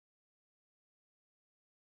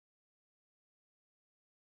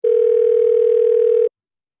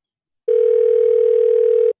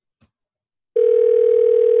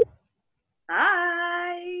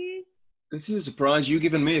This is a surprise. You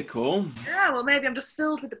giving me a call. Yeah, well, maybe I'm just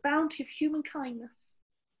filled with the bounty of human kindness.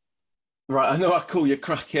 Right, I know I call you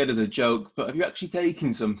crackhead as a joke, but have you actually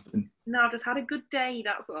taken something? No, I've just had a good day,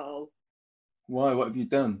 that's all. Why? What have you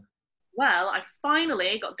done? Well, I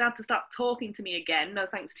finally got Dad to start talking to me again, no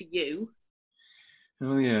thanks to you.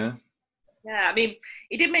 Oh, yeah. Yeah, I mean,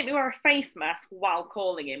 he did make me wear a face mask while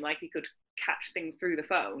calling him, like he could catch things through the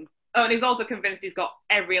phone. Oh, and he's also convinced he's got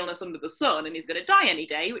every illness under the sun and he's going to die any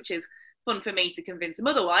day, which is fun for me to convince him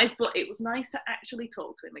otherwise, but it was nice to actually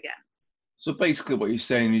talk to him again. So basically, what you're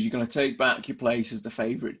saying is you're going to take back your place as the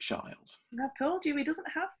favourite child. And I've told you he doesn't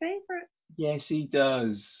have favourites. Yes, he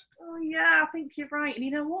does. Oh, yeah, I think you're right. And you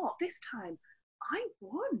know what? This time, I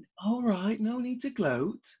won. All right, no need to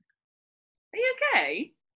gloat. Are you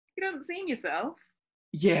okay? You don't seem yourself.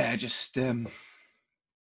 Yeah, just you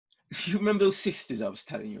remember those sisters I was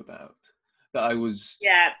telling you about? That I was.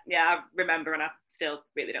 Yeah, I remember, and I still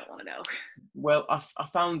really don't want to know. Well, I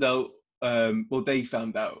found out. Well, they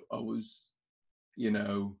found out I was, you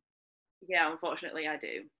know, Yeah, unfortunately, I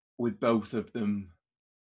do. with both of them,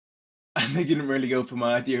 and they didn't really go for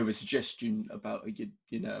my idea of a suggestion about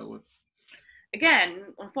Again,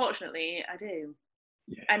 unfortunately, I do.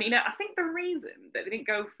 yeah. And I think the reason that they didn't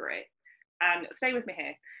go for it, and stay with me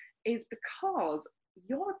here, is because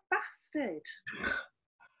you're a bastard.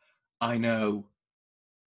 I know,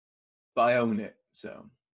 but I own it, so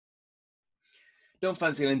don't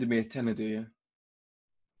fancy lending me a tenner, do you?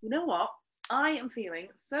 You know what? I am feeling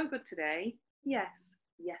so good today. Yes,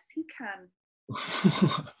 yes, you can.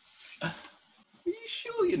 Are you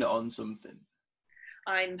sure you're not on something?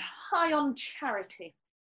 I'm high on charity.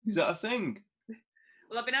 Is that a thing?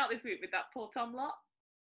 Well, I've been out this week with that poor Tom lot.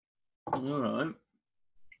 All right.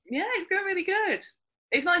 Yeah, it's going really good.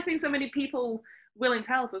 It's nice seeing so many people willing to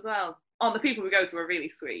help as well. Oh, the people we go to are really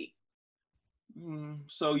sweet.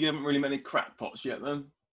 So you haven't really met any crackpots yet, then?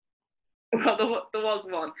 Well, there was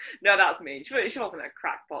one. No, that's me. She wasn't a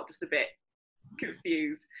crackpot, just a bit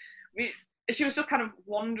confused. She was just kind of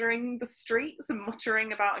wandering the streets and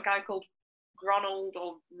muttering about a guy called Ronald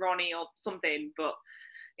or Ronnie or something. But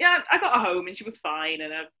yeah, I got her home and she was fine.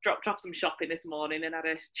 And I dropped off some shopping this morning and had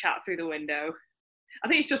a chat through the window. I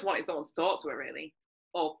think she just wanted someone to talk to her, really,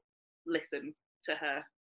 or listen to her.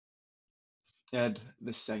 Ed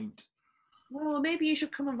the Saint. Well, maybe you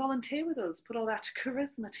should come and volunteer with us. Put all that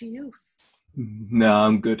charisma to use. No,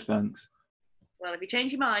 I'm good, thanks. Well, if you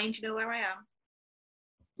change your mind, you know where I am.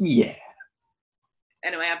 Yeah.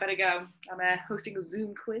 Anyway, I better go. I'm hosting a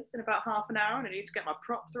Zoom quiz in about half an hour and I need to get my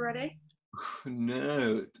props ready.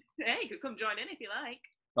 No. Hey, you could come join in if you like.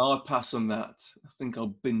 I'll pass on that. I think I'll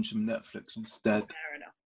binge some Netflix instead. Fair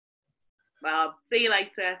enough. Well, see you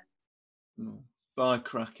later. Bye,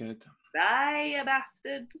 crackhead. Bye, you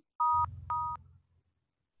bastard.